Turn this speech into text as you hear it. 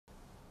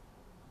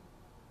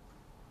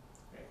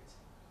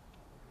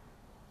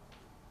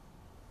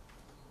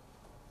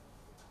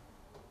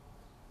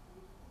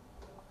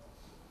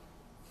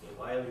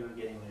while you're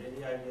getting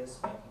ready, I guess,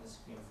 making the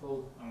screen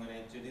full, I'm going to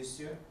introduce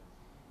you.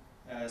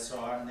 So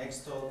our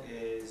next talk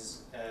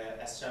is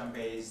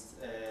SRAM-based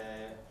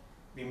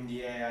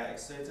MIMD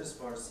AI-Accelerators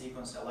for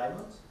sequence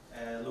alignment.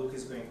 Luke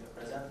is going to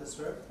present this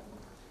work.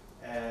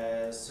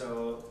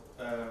 So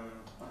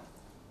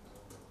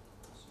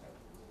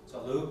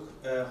Luke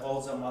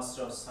holds a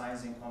Master of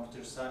Science in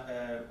Computer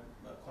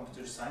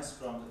Science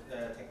from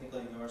the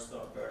Technical University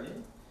of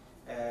Berlin.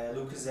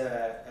 Luke is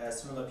a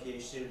similar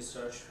PhD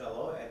research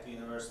fellow at the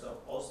University of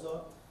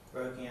Oslo,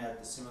 working at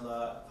the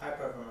similar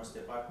high-performance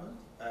department.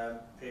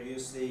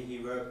 Previously, he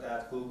worked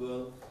at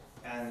Google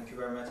and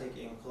Kubernetes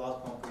in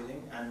cloud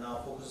computing, and now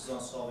focuses on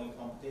solving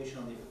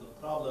computational difficult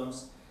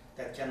problems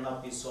that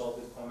cannot be solved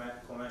with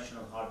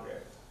conventional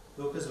hardware.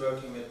 Luke is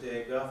working with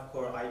the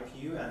Graphcore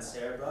IPU and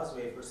Cerebrus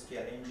wafer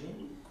scale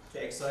engine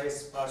to accelerate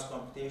sparse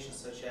computations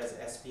such as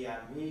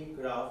SPMV,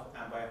 graph,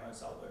 and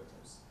bioinformatics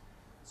algorithms.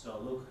 So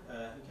Luke,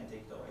 you can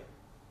take it away.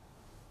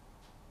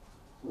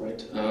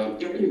 Right.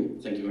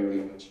 Thank you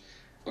very much.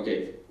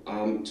 Okay.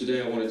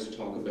 Today I wanted to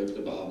talk a bit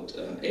about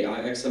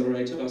AI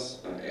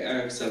accelerators,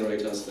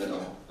 that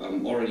are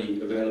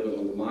already available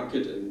on the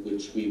market and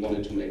which we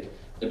wanted to make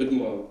a bit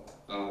more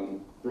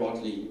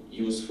broadly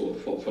useful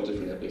for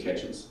different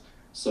applications.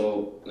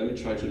 So let me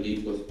try to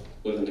lead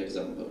with an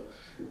example.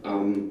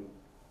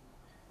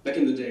 Back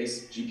in the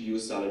days,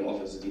 GPUs started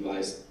off as a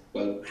device,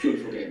 well,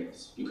 purely for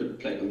gamers. You could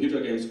play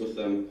computer games with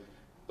them,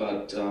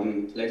 but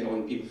later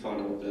on people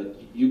found out that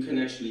you can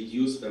actually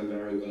use them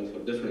very well for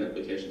different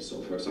applications.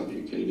 So for example,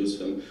 you can use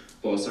them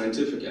for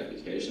scientific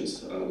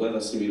applications,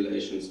 weather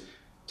simulations,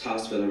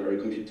 tasks that are very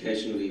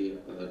computationally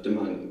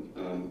demanding,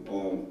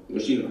 or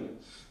machine learning.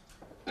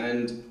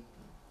 And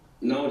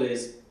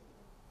nowadays,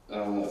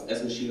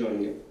 as machine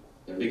learning gets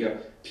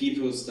bigger,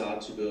 people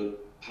start to build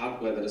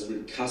hardware that is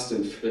really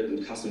custom fit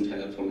and custom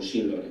tailored for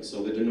machine learning.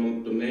 So the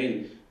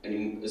domain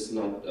is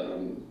not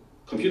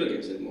computer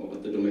games anymore,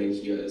 but the domain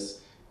here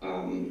is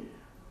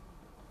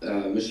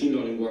machine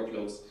learning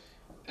workloads.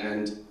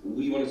 And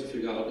we wanted to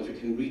figure out if we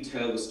can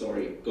retell the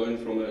story, going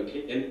from a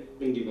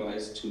gaming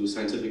device to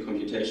scientific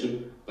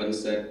computation, but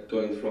instead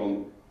going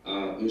from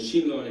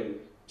machine learning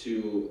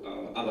to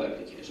other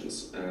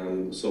applications.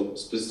 So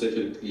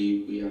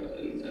specifically, we are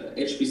in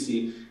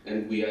HPC,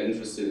 and we are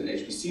interested in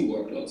HPC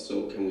workloads.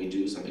 So can we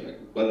do something like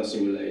weather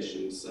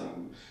simulations,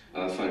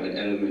 finite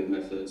element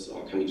methods,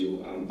 or can we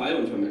do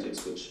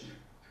bioinformatics, which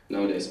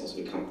nowadays also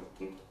become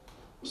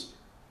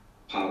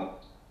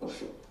part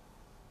of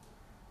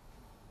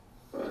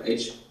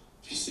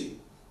HPC.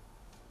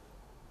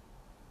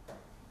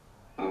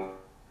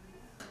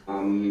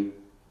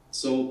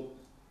 So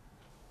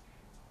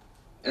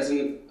as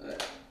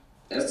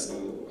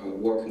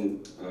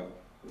working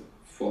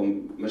for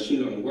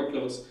machine learning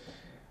workloads,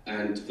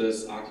 and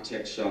this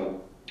architecture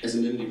is a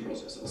MIMD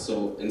processor.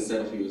 So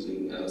instead of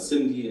using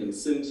SIMD and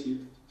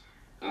SIMT,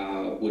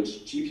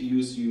 which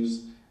GPUs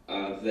use,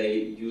 they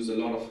use a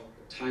lot of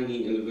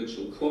tiny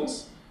individual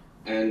cores,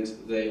 and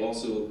they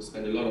also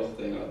spend a lot of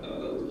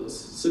their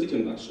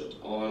silicon budget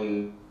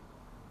on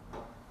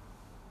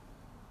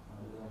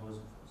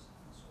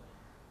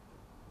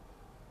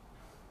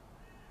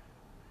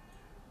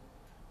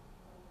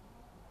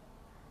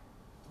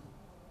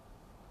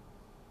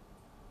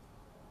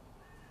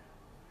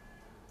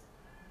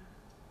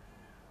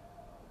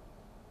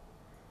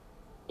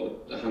a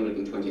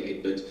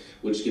 128-bit,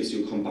 which gives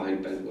you a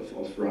combined bandwidth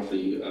of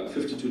roughly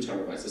 52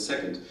 terabytes a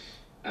second.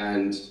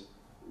 And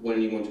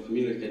when you want to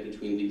communicate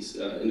between these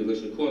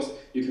individual cores,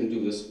 you can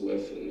do this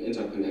with an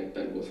interconnect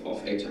bandwidth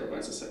of 8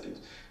 terabytes a second.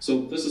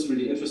 So this is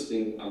really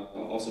interesting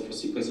also for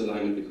sequence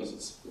alignment, because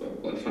it's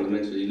well,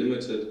 fundamentally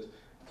limited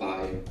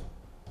by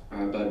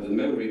the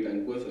memory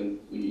bandwidth, and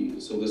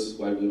so this is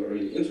why we were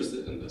really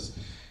interested in this.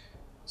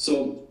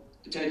 So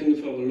taking a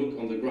further look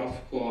on the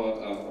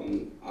Graphcore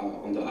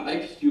on the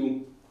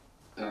IPU,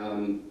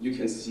 you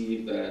can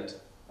see that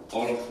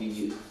all of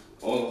these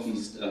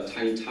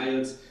tiny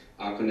tiles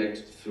are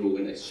connected through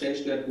an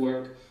exchange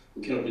network.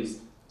 We cannot really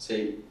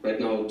say right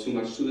now too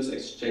much to this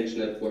exchange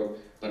network,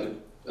 but it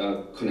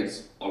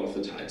connects all of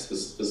the tiles.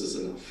 This is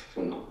enough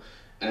for now.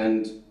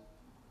 And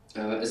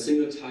a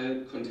single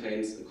tile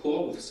contains a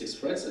core with 6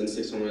 threads and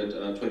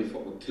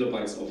 624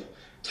 kilobytes of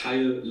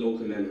tile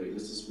local memory.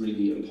 This is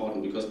really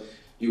important because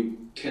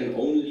you can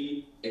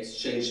only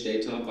exchange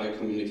data by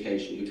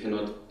communication. You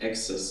cannot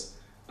access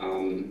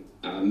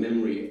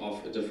memory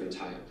of a different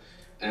tile.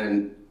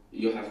 And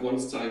you have one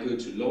cycle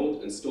to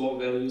load and store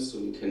values, so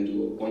you can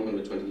do a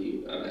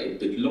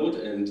 128-bit load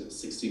and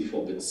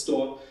 64-bit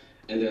store,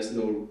 and there's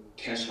no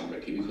cache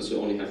hierarchy because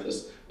you only have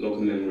this local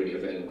memory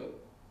available.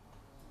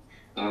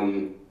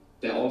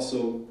 There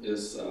also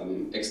is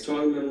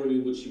external memory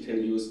which you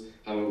can use.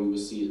 However, we will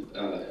see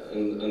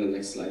in the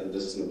next slide that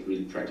this is not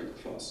really practical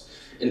for us.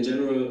 In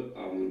general,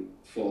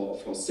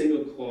 for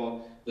single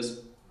core, this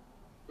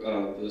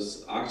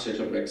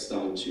architecture breaks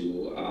down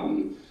to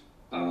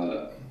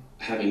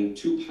having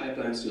 2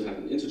 pipelines. You have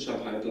an integer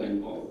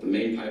pipeline, or the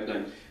main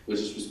pipeline, which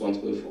is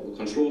responsible for the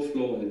control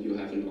flow, and you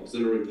have an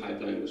auxiliary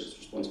pipeline, which is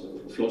responsible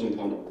for floating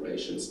point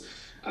operations.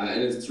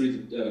 And it's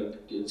really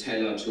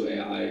tailored to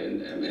AI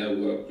and ML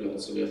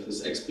workloads. So we have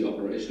this XP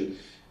operation,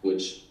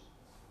 which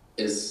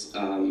is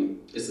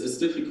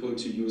difficult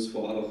to use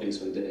for other things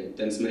when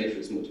dense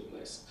matrix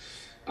multiplies.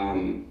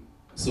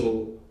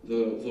 So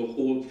the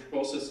whole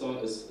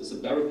processor is a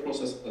barrel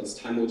processor that's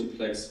time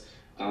multiplex.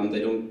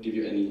 They don't give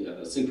you any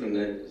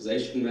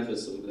synchronization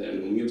methods, so there are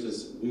no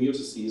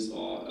mutaces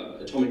or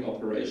atomic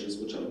operations,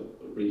 which are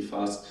really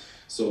fast.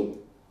 So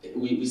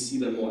we see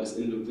them more as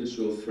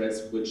individual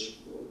threads which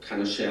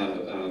kind of share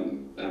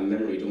a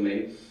memory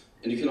domain.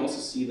 And you can also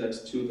see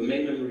that to the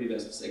main memory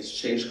there's this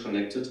exchange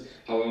connected.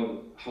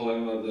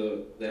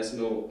 However, there's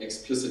no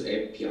explicit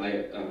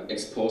API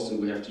exposed,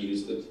 and we have to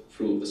use it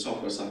through the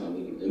software side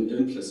in an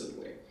implicit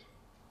way.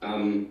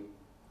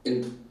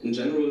 In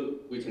general,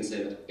 we can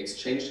say that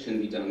exchange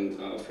can be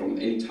done from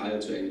any tile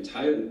to any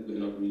tile, and we're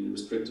not really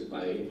restricted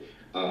by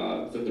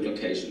the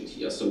location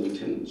here. So we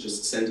can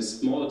just send a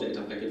small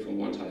data packet from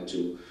one tile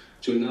to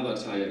another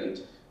tile,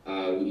 and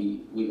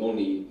we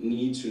only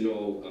need to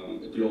know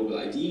a global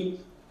ID.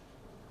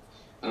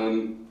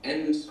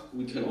 And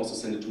we can also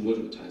send it to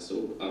multiple tiles.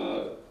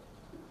 So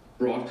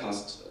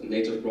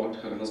native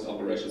broadcast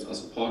operations are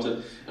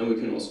supported, and we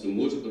can also do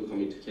multiple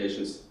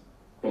communications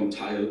from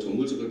tile to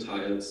multiple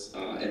tiles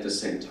at the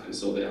same time.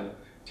 So there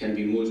can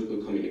be multiple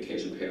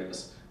communication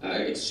pairs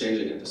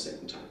exchanging at the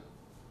same time.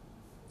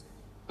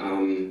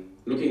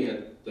 Looking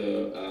at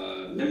the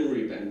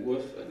memory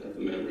bandwidth and at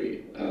the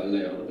memory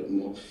layout a bit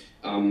more,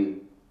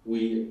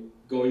 we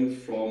going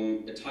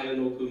from a tile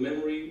local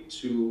memory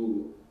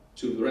to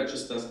the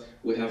registers.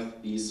 We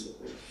have these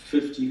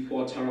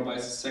 54 terabytes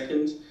a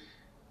second.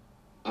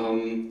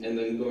 And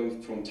then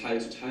going from tile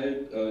to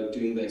tile,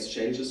 doing the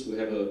exchanges, we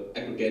have an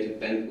aggregated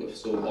bandwidth.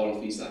 So all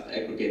of these are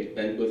aggregated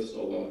bandwidths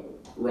over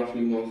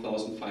roughly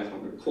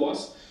 1,500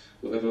 cores.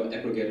 We have an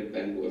aggregated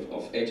bandwidth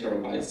of 8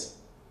 terabytes.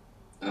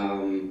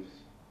 And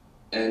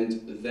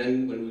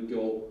then when we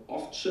go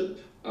off chip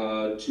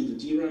to the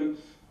DRAM,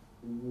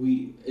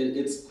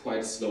 it's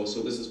quite slow.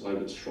 So this is why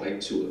we try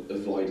to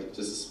avoid it.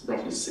 This is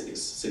roughly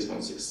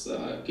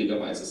 6.6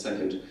 gigabytes a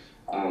second,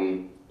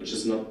 which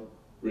is not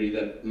really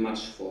that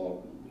much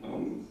for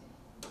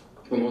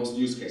most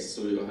use cases.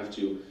 So you have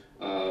to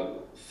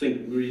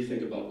really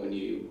think about when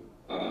you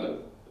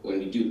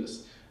do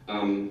this.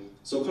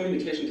 So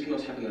communication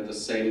cannot happen at the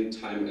same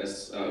time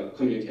as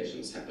communication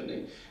is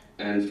happening.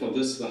 And for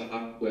this, the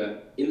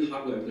hardware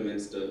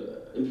implements a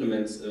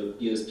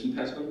BSP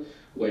pattern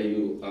where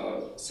you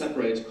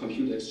separate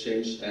compute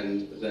exchange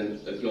and then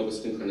a global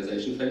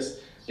synchronization phase,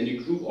 and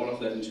you group all of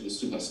that into a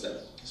super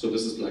step. So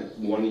this is like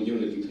one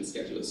unit you can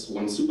schedule. It's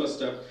one super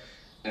step,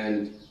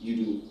 and you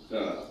do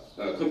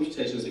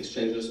computations,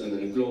 exchanges, and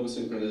then global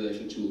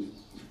synchronization to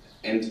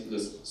end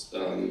this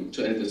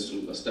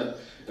super step.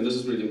 And this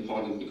is really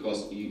important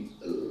because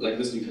like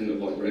this you can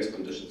avoid race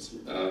conditions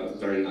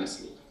very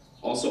nicely.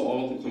 Also,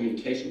 all of the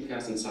communication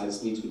pairs and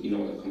sites need to be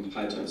known at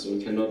compile time, so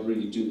we cannot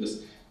really do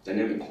this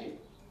dynamically.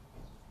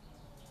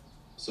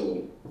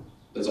 So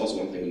that's also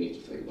one thing we need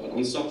to think about.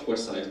 On the software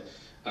side,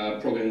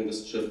 programming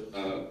this chip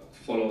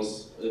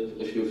follows,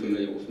 if you're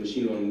familiar with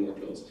machine learning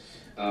workloads,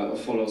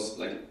 follows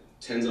like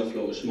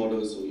TensorFlow-ish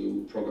models. So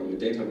you program a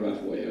data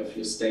graph where you have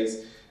your states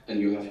and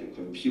you have your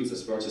computes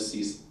as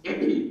vertices,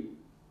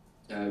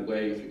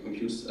 where you have your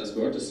computes as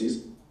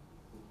vertices.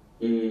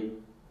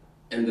 And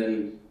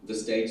then the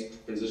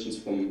state transitions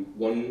from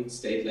one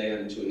state layer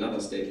into another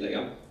state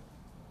layer.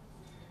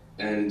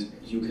 And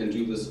you can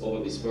do this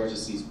over these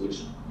vertices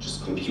which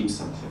just compute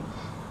something.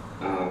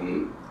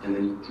 And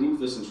then you group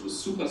this into a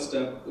super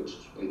step, which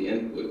in the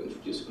end will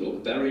introduce a global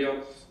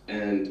barrier.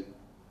 And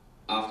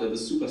after the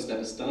super step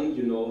is done,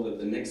 you know that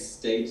the next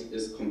state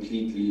is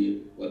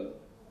completely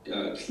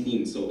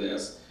clean. So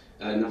there's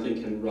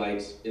nothing can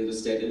write in the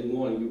state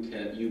anymore,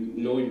 and you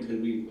know you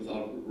can read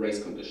without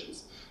race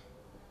conditions.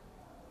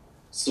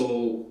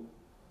 So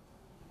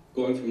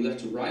going from left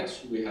to right,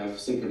 we have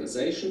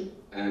synchronization,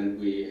 and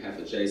we have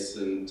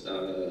adjacent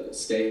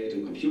state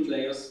and compute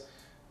layers.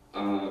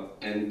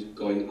 And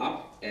going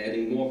up,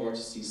 adding more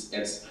vertices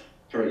adds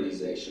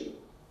parallelization.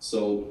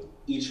 So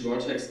each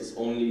vertex is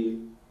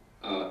only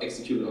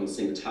executed on a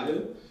single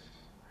tile,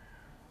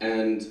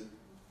 and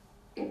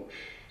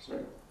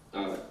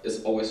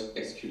is always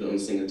executed on a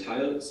single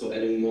tile. So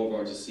adding more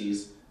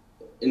vertices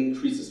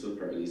increases the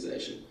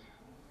parallelization.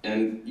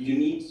 And you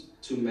need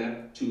to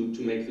map, to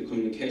make the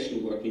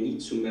communication work, you need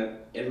to map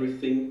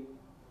everything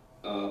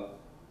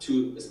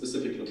to a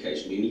specific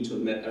location. You need to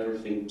map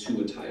everything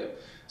to a tile.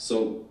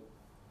 So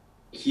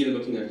here,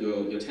 looking at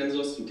your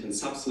tensors, you can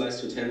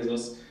subslice your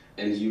tensors,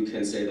 and you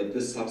can say that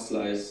this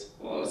subslice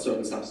or a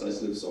certain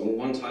subslice lives on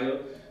one tile.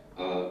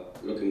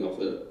 Looking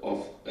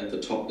at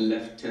the top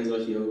left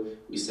tensor here,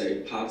 we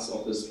say parts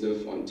of this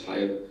live on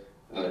tile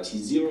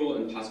T0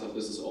 and parts of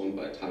this is owned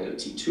by tile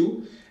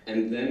T2.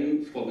 And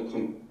then for the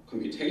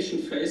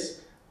computation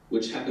phase,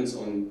 which happens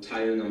on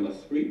tile number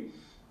 3,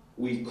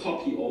 we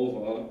copy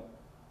over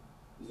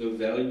the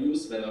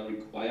values that are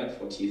required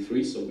for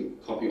T3, so we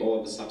copy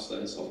over the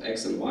subslice of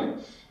X and Y.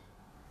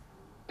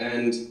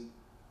 And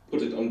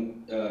put it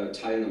on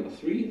tile number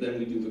 3, then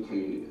we do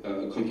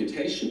the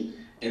computation,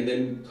 and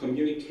then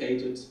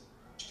communicate it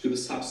to the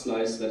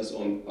subslice that is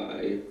owned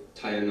by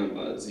tile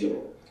number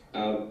 0.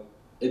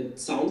 It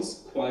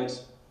sounds quite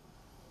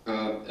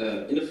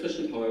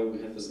inefficient, however,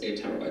 we have this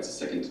 8 terabytes a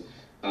second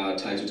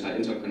tile-to-tile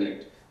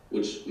interconnect,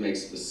 which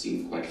makes this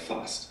seem quite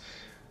fast.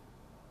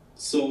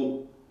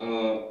 So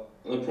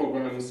on the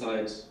programming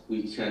side,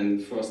 we can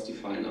first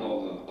define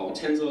our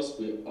tensors.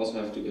 We also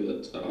have to give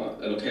it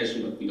a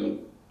location, but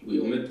we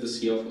omit this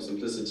here for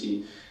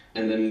simplicity.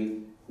 And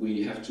then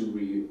we have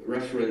to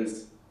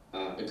reference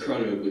a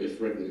kernel we've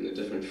written in a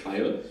different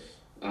file.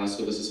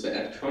 So this is the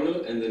add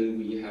kernel, and then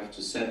we have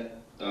to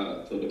set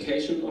the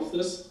location of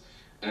this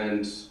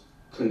and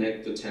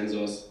connect the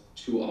tensors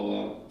to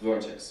our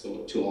vertex,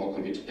 so to our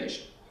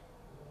computation.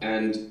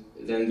 And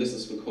then this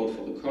is the code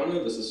for the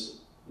kernel.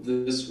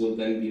 This will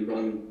then be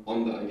run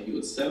on the IPU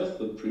itself.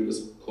 The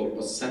previous code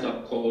was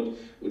setup code,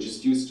 which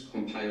is used to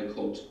compile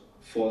code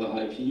for the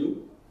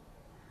IPU.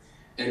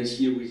 And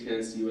here we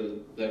can see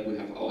that we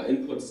have our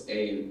inputs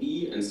A and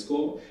B and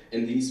score,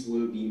 and these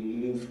will be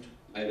moved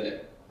by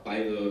the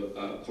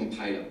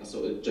compiler.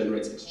 So it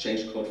generates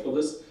exchange code for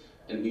this,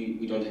 and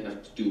we don't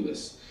have to do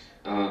this.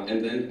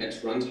 And then at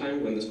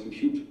runtime, when this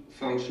compute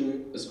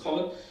function is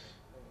called,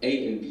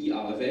 A and B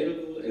are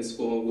available, and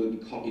score will be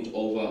copied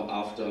over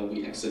after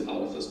we exit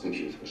out of this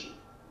compute function.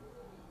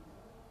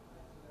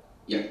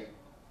 Yeah.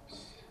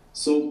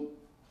 So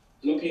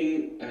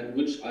looking at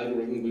which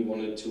algorithm we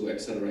wanted to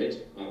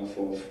accelerate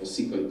for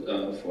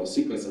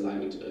sequence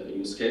alignment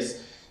use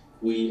case,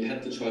 we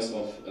had the choice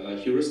of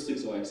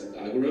heuristics or exact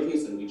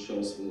algorithms, and we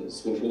chose the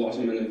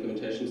Swift-Waterman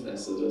implementations,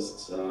 as it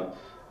is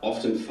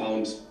often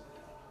found,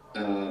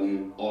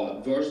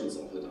 or versions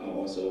of it are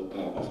also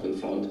often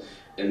found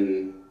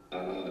in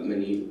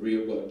many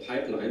real-world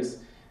pipelines.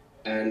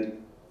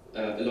 And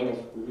a lot of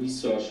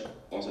research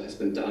also has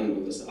been done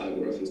on this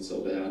algorithm,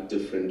 so there are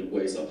different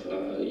ways of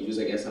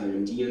using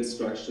SIMT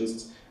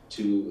instructions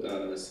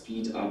to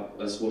speed up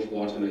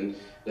Swift-Waterman.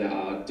 There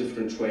are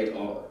different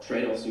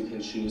trade-offs you can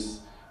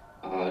choose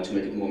to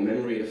make it more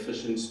memory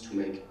efficient, to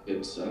make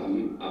it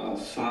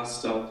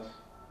faster.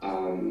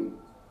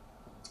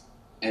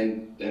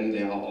 And then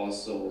there are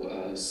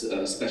also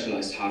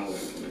specialized hardware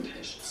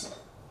implementations.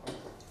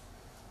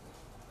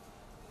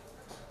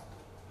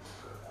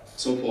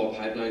 So for our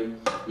pipeline,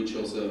 we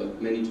chose a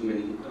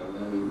many-to-many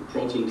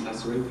protein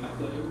clustering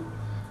pipeline,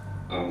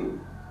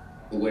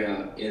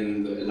 where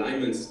in the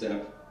alignment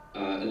step,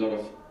 a lot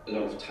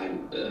of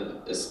time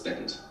is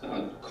spent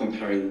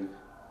comparing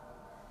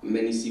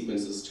many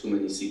sequences to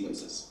many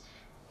sequences.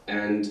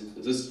 And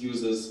this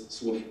uses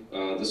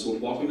the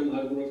Swift-Waterman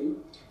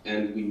algorithm,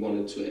 and we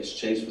wanted to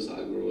exchange this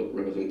algorithm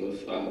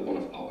with one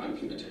of our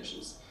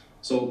implementations.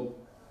 So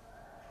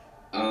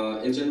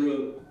in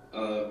general,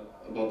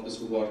 about the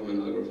Swift-Waterman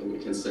algorithm, we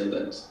can say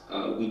that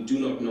we do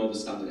not know the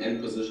start and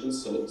end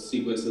positions, so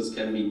sequences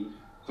can be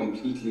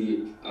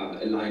completely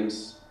aligned,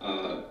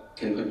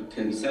 can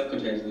be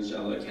self-contained in each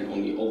other, can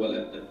only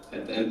overlap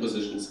at the end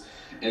positions,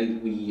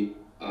 and we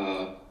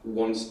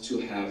want to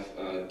have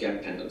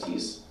gap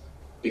penalties,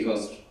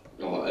 because,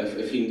 or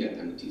affine gap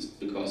penalties,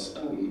 because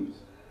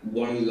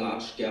one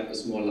large gap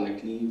is more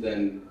likely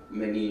than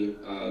many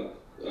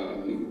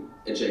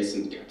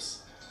adjacent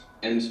gaps.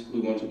 And we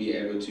want to be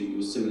able to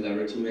use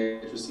similarity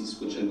matrices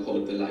which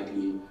encode the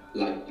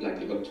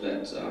likelihood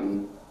that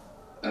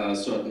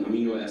certain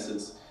amino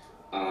acids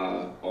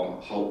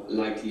or how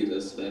likely it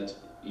is that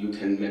you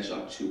can match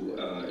up to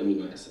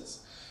amino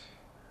acids.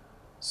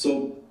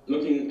 So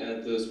looking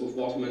at the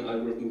Swift-Waterman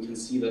algorithm, we can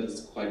see that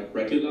it's quite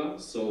regular.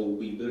 So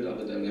we build up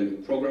a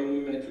dynamic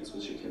programming matrix,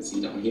 which you can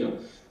see down here.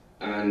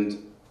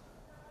 And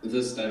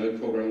this dynamic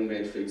programming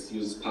matrix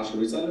uses partial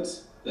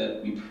results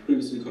that we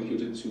previously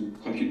computed to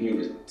compute new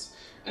results,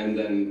 and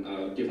then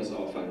give us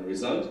our final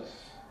result.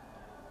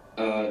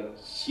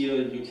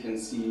 Here you can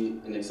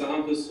see an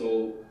example.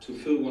 So to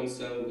fill one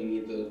cell, we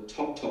need the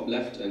top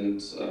left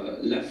and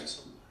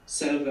left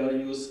cell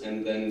values,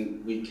 and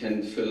then we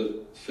can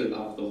fill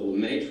up the whole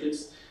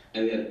matrix,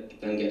 and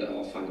then get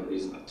our final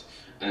result.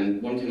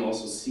 And one can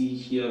also see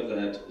here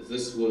that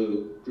this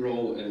will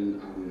grow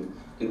in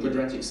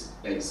quadratic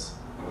space.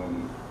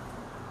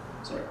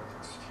 Sorry.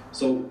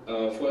 So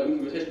for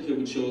implementation here,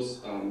 we chose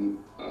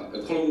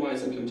a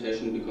column-wise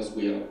implementation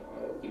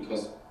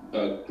because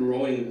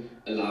growing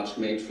a large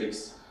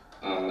matrix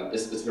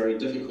is very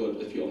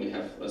difficult if you only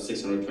have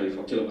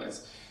 624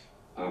 kilobytes.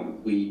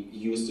 We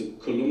used a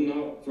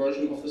columnar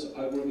version of this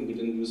algorithm. We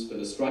didn't use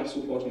the striped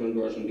Swift-Waterman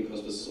version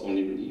because this is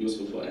only really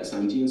useful for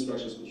SIMT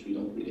instructions, which we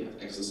don't really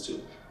have access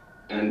to.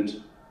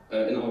 And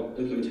in our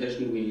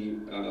implementation, we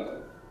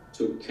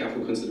took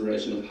careful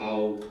consideration of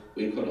how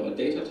we encode our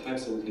data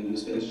types, so we can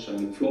use the integer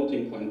and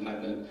floating point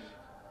pipeline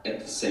at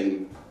the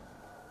same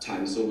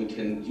time. So we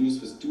can use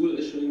this dual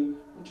issuing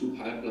two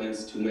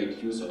pipelines to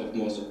make use of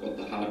most of what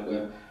the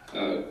hardware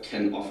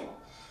can offer.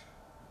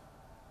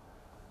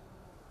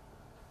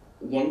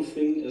 One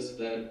thing is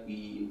that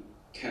we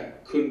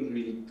couldn't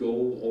really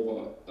go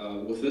over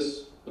with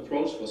this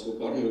approach, was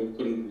recording, we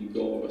couldn't really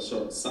go over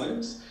certain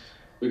size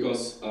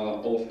because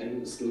O of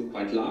n is still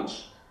quite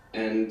large,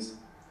 and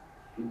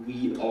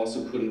we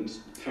also couldn't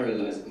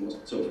parallelize it more.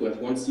 So if we have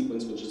one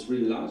sequence which is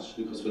really large,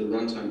 because the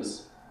runtime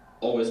is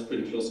always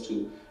pretty close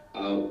to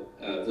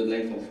the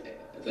length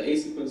of the A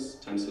sequence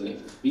times the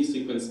length of the B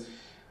sequence,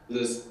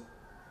 this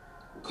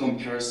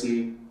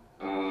comparison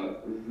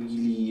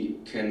really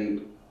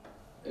can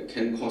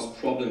cause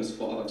problems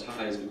for other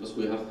ties, because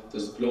we have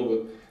this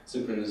global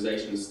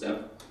synchronization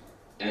step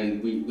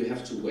and we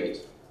have to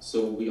wait.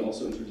 So we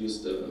also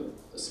introduced a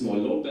small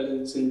load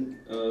balancing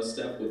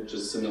step, which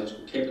is similar to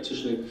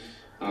k-partitioning,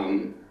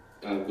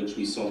 which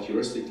we solved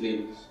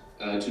heuristically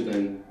to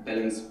then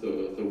balance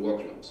the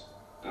workload.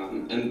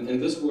 And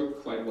this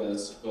worked quite well.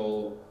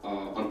 So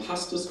on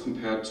pastas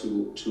compared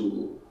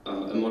to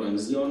a modern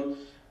Xeon,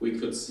 we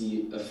could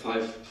see a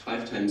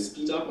five times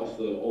speed up of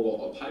the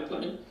overall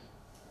pipeline.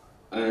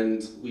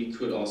 And we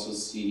could also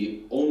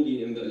see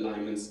only in the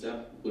alignment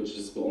step, which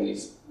is the only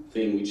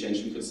thing we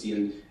changed, we could see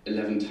an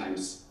 11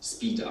 times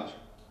speed up.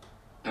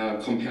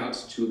 Compared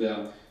to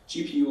their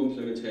GPU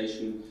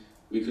implementation,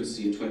 we could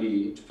see a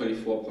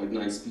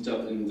 24.9 speed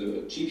up in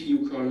the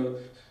GPU kernel.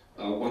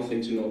 One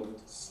thing to note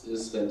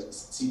is that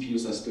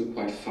CPUs are still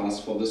quite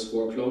fast for this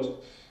workload.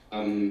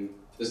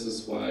 This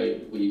is why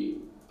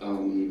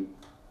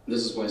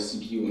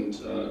CPU and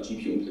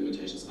GPU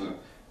implementations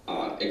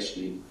are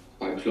actually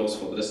quite close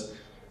for this.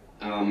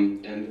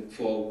 And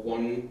for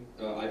one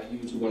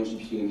IPU to one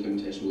GPU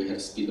implementation, we had a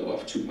speed up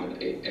of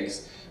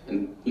 2.8x.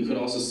 And we could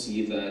also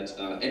see that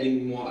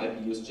adding more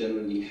IPUs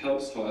generally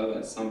helps. However,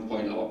 at some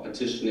point, our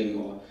partitioning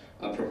or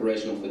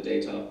preparation of the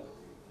data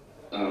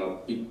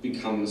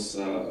becomes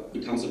a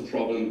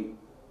problem.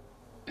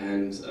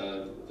 And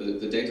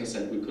the data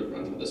set we could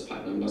run for this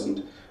pipeline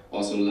wasn't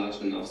also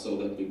large enough so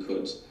that we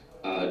could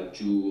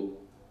do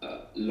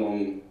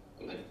long,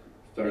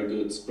 very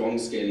good, strong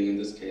scaling in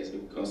this case,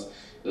 because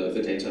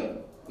the data,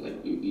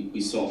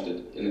 we solved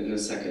it in a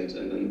second,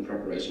 and then the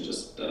preparation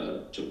just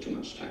took too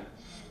much time.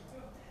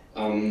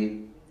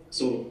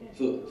 So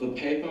the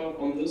paper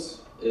on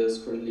this is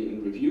currently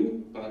in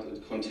review, but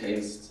it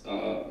contains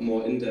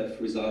more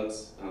in-depth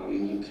results.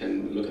 You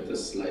can look at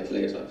this slide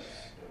later.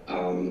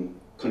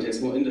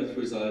 Contains more in-depth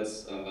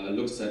results,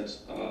 looks at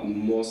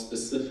more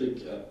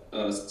specific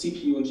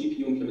CPU and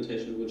GPU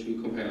implementation, which we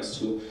compare us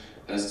to,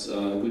 as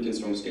weak and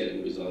strong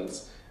scaling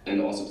results, and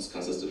also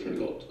discusses different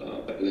load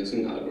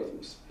balancing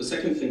algorithms. The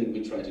second thing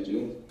we try to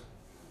do,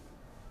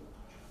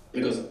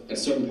 because at a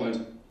certain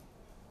point,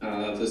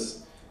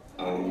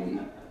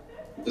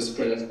 this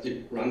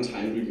predicate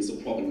runtime really is a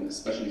problem,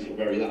 especially for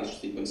very large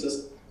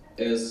sequences,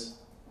 is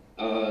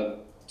to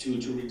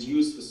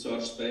reduce the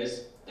search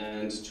space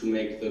and to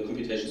make the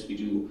computations we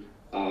do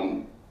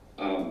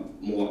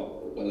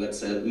more, well, let's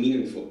say,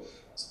 meaningful.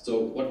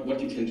 So what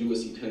you can do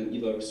is you can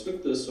either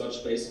restrict the search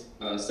space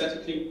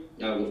statically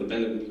with a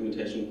bandit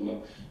implementation,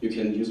 or you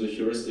can use a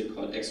heuristic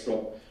called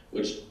xdrop,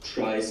 which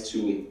tries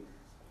to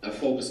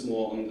focus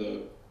more on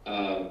the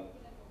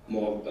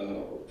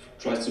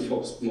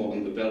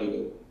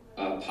valuable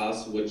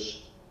paths,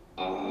 which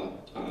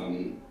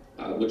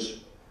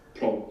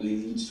probably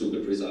leads to a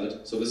good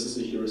result. So this is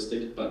a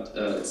heuristic, but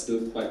it's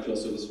still quite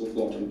close to this with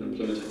quantum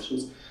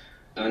implementations.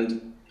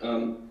 And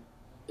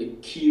a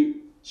key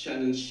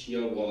challenge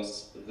here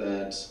was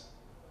that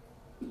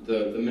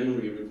the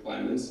memory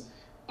requirements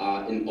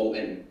are in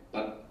ON.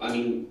 But I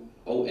mean,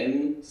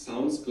 ON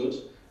sounds good.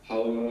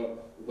 However,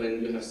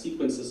 when you have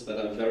sequences that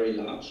are very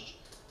large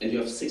and you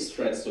have 6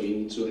 threads, so you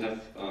need to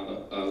have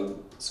a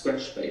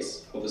scratch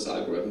space for this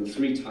algorithm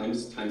 3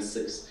 times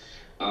 6.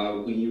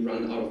 We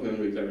run out of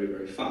memory very,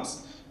 very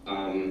fast.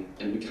 And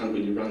we can't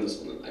really run this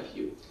on an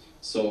IPU.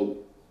 So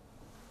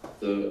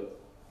the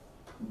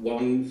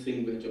one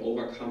thing we had to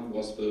overcome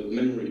was the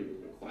memory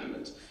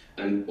requirement.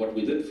 And what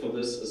we did for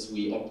this is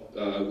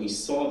we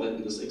saw that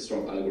in this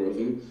xdrop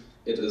algorithm,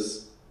 it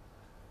is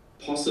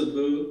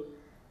possible.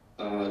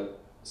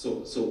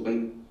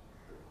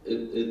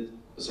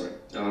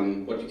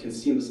 What you can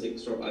see in this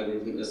xdrop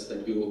algorithm is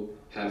that you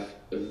have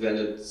a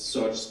valid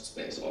search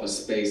space, or a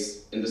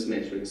space in this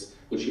matrix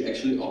which you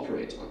actually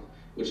operate on,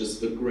 which is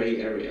the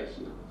gray area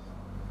here.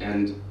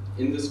 And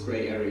in this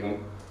gray area,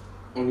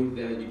 only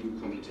there you do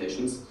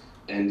computations,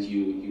 and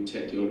you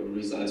take your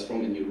results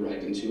from and you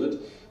write into it.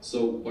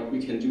 So what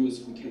we can do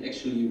is we can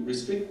actually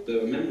restrict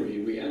the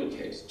memory,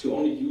 reallocate, to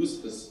only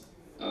use this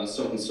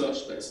certain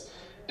search space.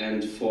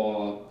 And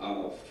for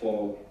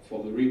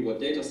the real world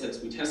data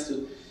sets we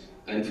tested,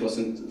 and for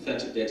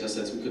synthetic data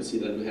sets, we could see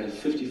that we had a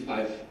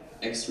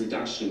 55x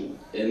reduction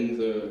in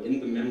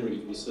the memory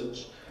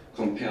usage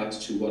compared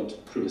to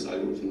what previous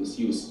algorithms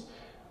used.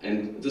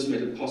 And this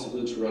made it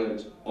possible to run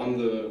it on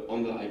the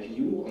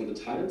IPU, on the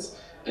tiles,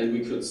 and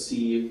we could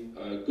see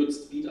good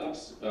speed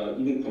ups,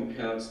 even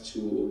compared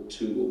to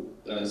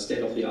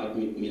state-of-the-art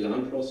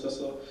Milan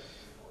processor.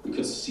 We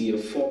could see a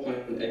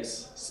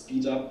 4.x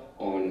speed up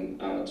on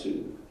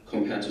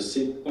compared to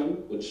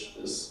SIG1, which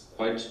is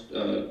quite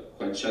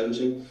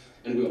challenging.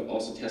 and we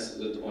also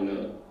tested it on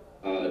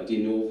a de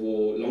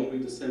novo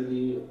long-read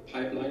assembly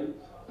pipeline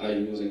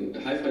using a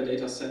hi-fi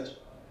data set,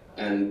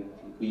 and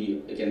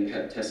we again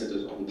tested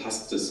it on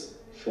pastis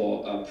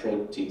for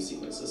protein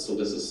sequences. So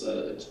this is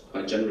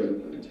by general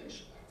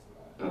implementation.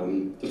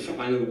 The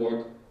final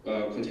work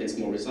contains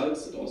more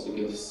results. It also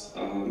gives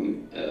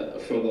a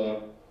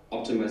further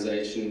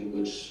optimization,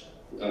 which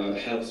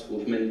helps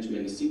with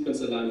many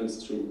sequence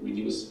alignments to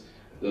reduce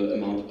the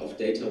amount of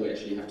data we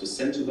actually have to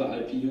send to the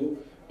IPU,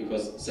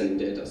 because sending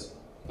data is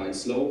quite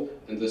slow,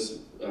 and this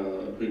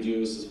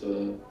reduces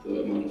the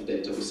amount of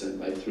data we send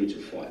by 3 to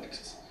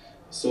 4x.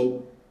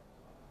 So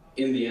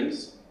in the end,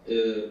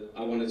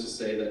 I wanted to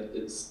say that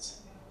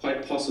it's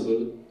quite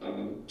possible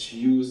to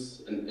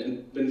use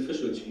and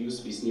beneficial to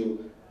use these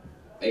new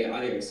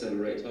AI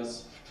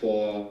accelerators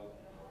for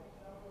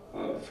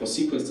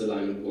sequence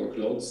alignment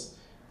workloads,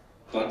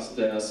 but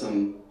there are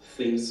some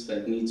things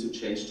that need to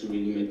change to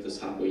really make this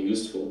hardware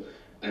useful.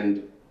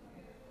 And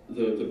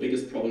the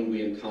biggest problem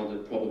we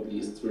encountered probably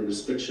is the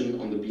restriction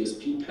on the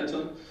BSP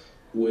pattern,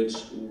 which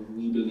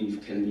we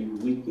believe can be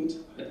weakened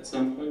at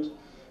some point.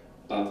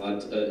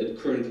 But it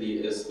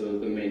currently is the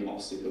main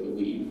obstacle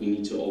we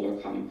need to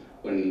overcome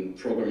when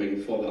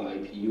programming for the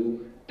IPU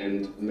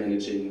and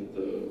managing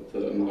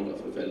the amount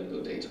of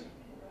available data.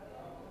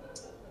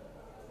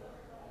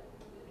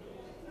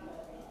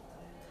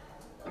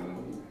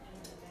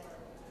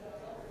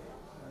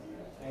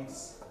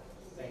 Thanks.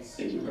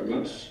 Thank you very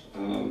much.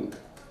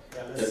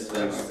 If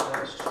there are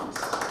questions.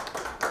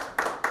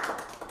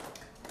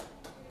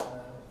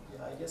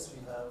 Yeah, I guess we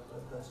have a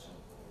question.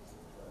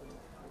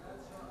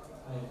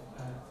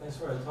 Hi, thanks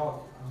for the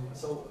talk.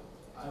 So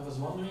I was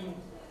wondering,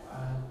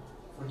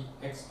 for the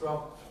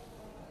X-drop,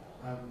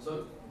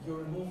 so you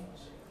removed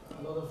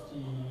a lot of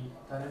the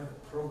dynamic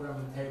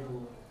programming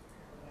table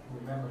in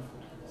the memory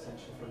footprint,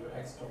 essentially, for your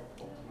X-drop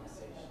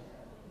optimization.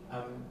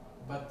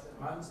 But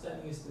my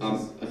understanding is this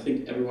I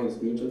think everyone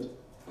is muted.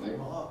 Hi.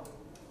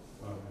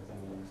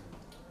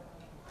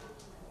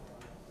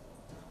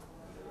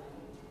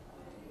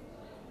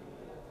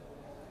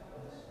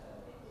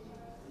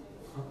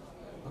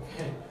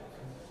 Okay.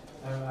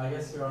 I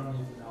guess you're on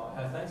mute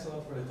now. Thanks a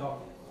lot for the talk.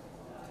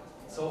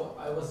 So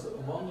I was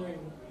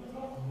wondering,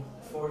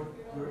 for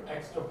your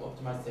X-drop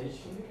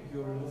optimization,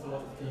 you remove a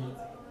lot of the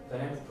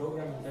dynamic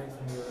programming table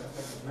from your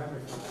effective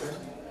memory footprint.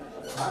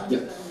 My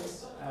understanding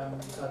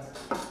is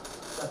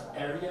that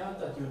area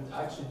that you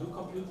actually do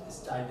compute is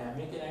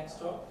dynamic in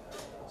X-drop.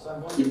 So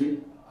I'm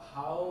wondering,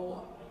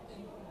 how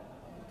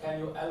can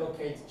you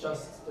allocate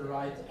just the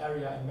right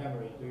area in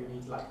memory? Do you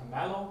need like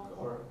malloc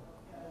or?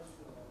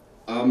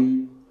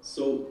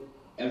 So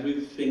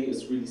everything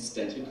is really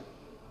static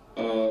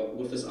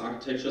with this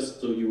architecture,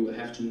 so you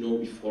have to know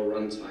before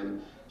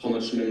runtime how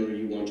much memory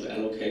you want to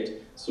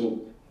allocate.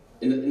 So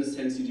in a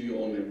sense, you do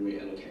your own memory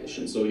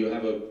allocation. So you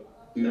have a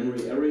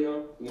memory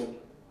area,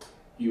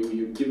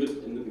 you give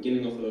it in the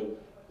beginning of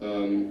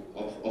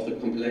the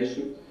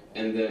compilation,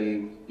 and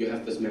then you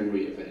have this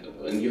memory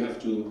available. And you have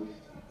to,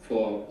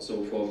 for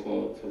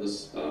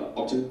this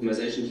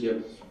optimization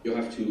here, you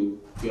have to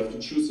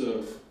choose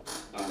a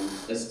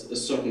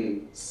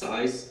certain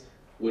size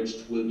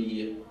which will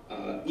be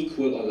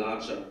equal or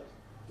larger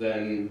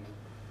than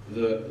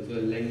the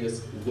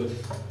longest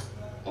width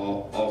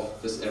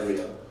of this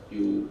area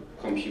you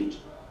compute.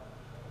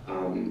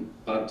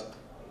 But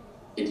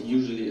it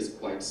usually is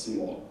quite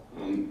small,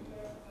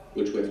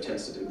 which we have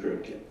tested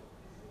empirically.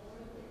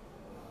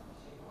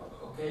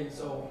 Okay,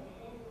 so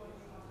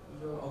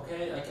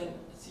I can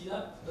see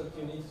that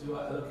you need to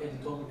allocate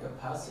the total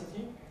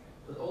capacity,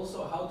 but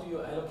also how do you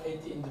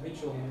allocate the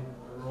individual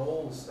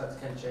roles that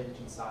can change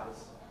in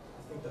size?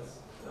 I think that's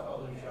the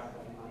other issue I have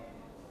in mind.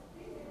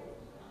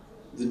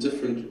 The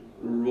different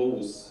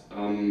rows.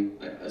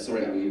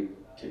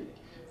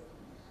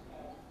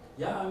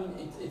 Yeah, I mean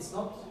it's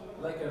not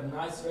like a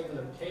nice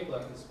regular table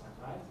at this point,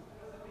 right?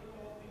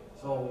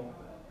 So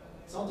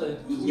it's not a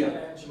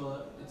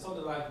two-dimensional. It's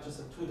not like just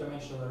a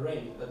two-dimensional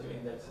array that you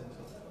index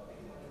into.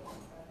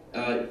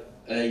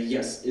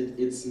 Yes,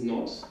 it's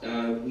not.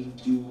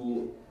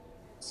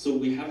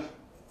 We have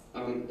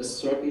a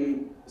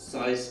certain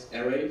size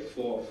array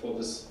for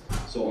this.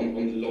 So on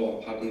the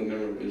lower part, on the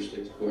memory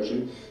restricted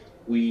version,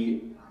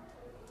 we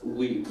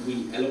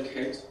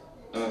allocate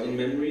in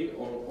memory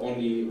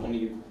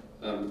only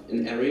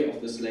an array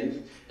of this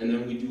length, and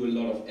then we do a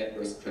lot of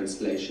address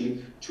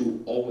translation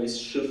to always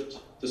shift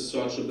the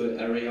searchable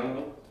area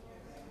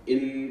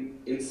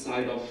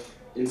inside of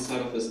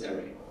this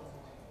array.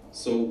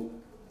 So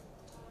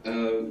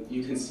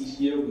you can see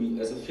here, we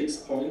as a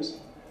fixed point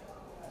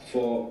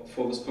for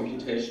this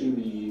computation,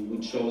 we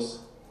chose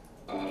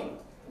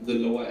the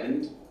lower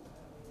end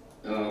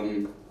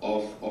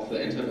of the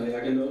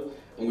anti-diagonal,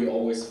 and we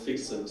always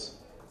fix it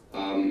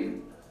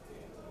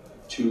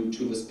to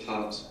this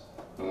part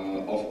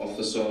of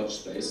the search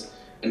space,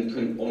 and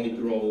can only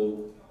grow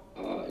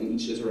in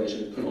each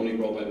iteration. It can only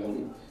grow by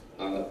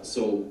 1.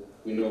 So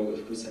we know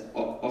if we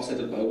offset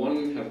it by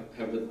 1,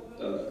 have it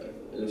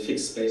in a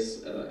fixed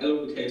space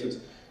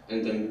allocated,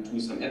 and then do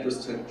some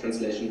address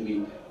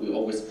translation, we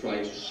always try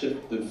to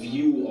shift the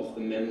view of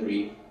the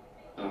memory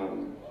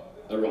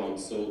around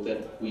so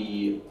that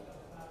we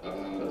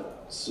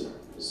so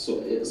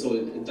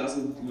it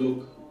doesn't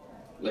look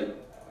like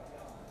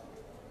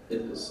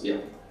it is. Yeah.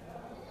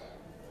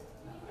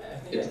 I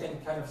think I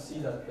can kind of see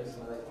that based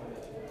on that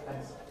information.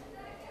 Thanks.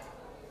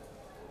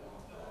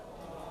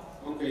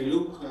 Okay,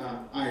 Luke,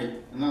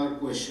 another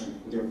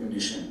question, with your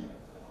permission.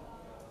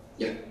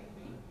 Yeah.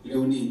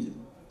 Leonid.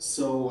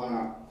 So,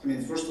 I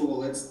mean, first of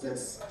all,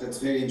 that's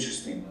very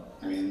interesting.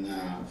 I mean,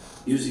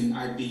 using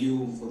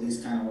IPU for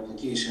this kind of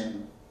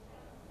application,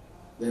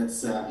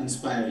 that's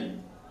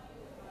inspiring.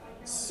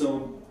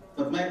 So,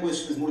 but my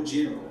question is more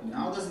general. I mean,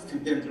 how does it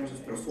compare in terms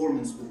of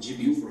performance with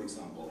GPU, for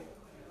example?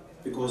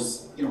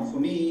 Because, you know, for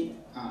me,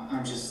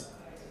 I'm just,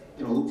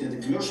 you know, looking at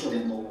the commercial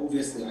angle.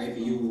 Obviously,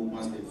 IPU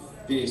must be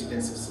very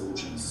expensive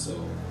solutions.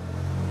 So,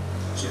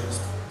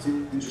 just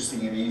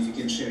interesting. I mean, if you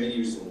can share any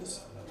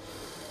results.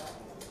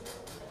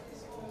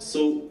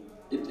 So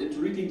it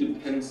really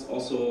depends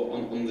also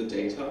on the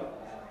data,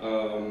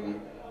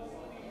 on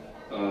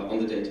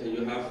the data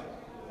you have.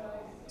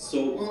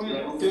 So well, you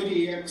know,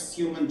 30x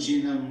human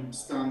genome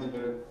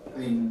standard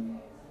thing.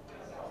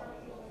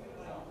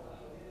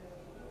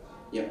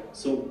 Yeah.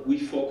 So we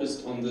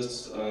focused on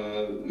this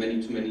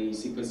many-to-many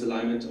sequence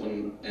alignment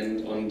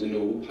and on de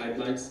novo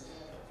pipelines.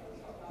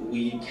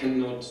 We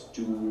cannot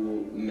do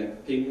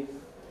mapping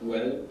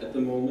well at the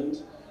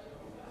moment.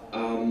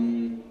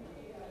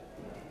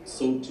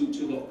 So to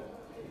the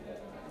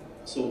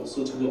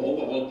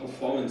overall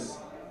performance,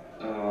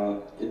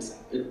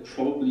 it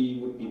probably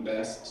would be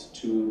best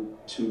to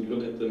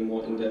look at the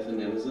more in-depth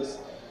analysis.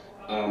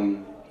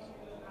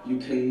 You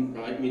can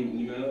write me an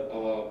email.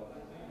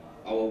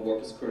 Our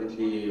work is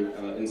currently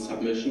in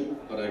submission,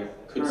 but I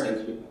could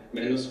send you a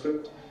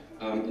manuscript.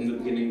 In the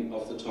beginning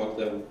of the talk,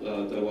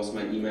 there was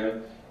my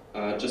email.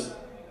 Just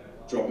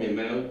drop me a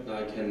mail.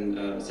 I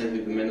can send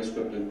you the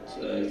manuscript and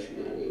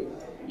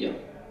yeah.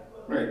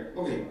 Right,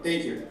 okay,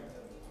 thank you.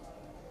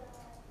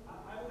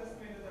 I would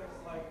estimate that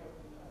there's like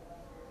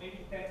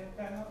maybe 10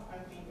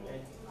 people.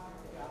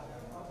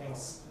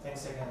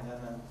 Thanks again,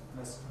 and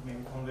let's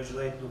maybe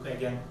congratulate Luca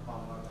again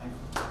one more time.